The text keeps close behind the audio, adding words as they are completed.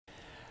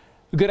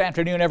Good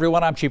afternoon,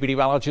 everyone. I'm Chief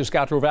Meteorologist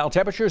Scott Dorval.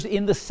 Temperatures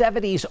in the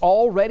 70s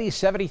already,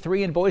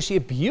 73 in Boise. A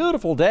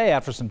beautiful day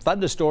after some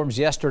thunderstorms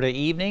yesterday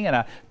evening and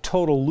a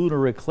total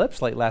lunar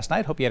eclipse late last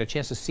night. Hope you had a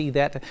chance to see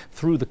that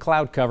through the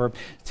cloud cover.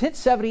 It's hit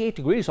 78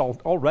 degrees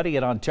already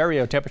in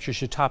Ontario. Temperatures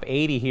should top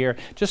 80 here.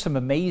 Just some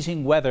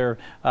amazing weather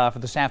for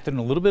this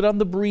afternoon. A little bit on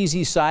the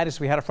breezy side as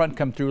we had a front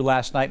come through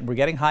last night, and we're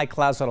getting high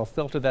clouds that'll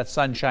filter that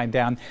sunshine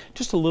down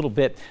just a little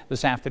bit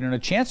this afternoon. A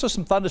chance of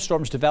some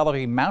thunderstorms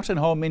developing mountain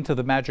home into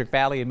the Magic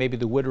Valley and maybe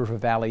the Wood River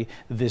Valley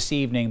this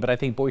evening, but I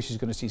think Boise is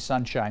going to see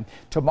sunshine.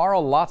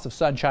 Tomorrow, lots of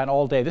sunshine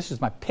all day. This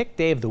is my pick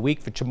day of the week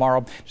for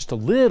tomorrow. Just a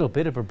little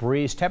bit of a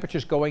breeze.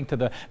 Temperatures going to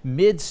the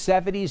mid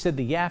 70s in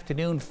the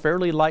afternoon.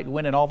 Fairly light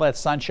wind and all that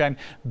sunshine.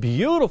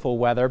 Beautiful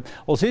weather.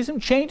 We'll see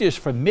some changes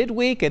for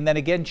midweek and then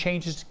again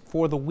changes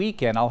for the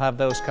weekend. I'll have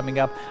those coming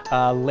up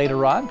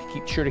later on.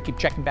 Keep sure to keep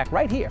checking back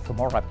right here for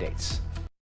more updates.